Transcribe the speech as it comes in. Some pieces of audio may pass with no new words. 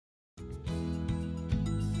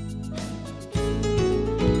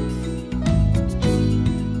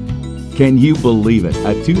Can you believe it?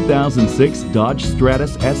 A 2006 Dodge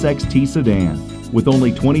Stratus SXT sedan with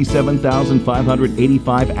only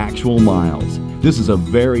 27,585 actual miles. This is a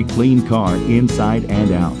very clean car inside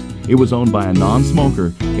and out. It was owned by a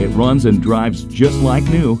non-smoker, it runs and drives just like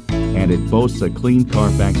new, and it boasts a clean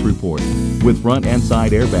Carfax report. With front and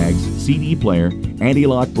side airbags, CD player,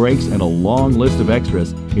 anti-lock brakes, and a long list of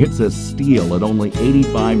extras, it's a steal at only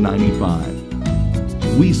 $85.95.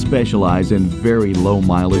 We specialize in very low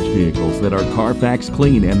mileage vehicles that are Carfax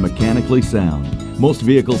clean and mechanically sound. Most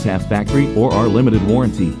vehicles have factory or are limited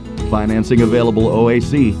warranty. Financing available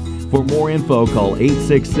OAC. For more info, call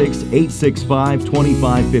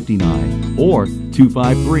 866-865-2559 or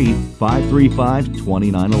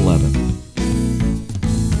 253-535-2911.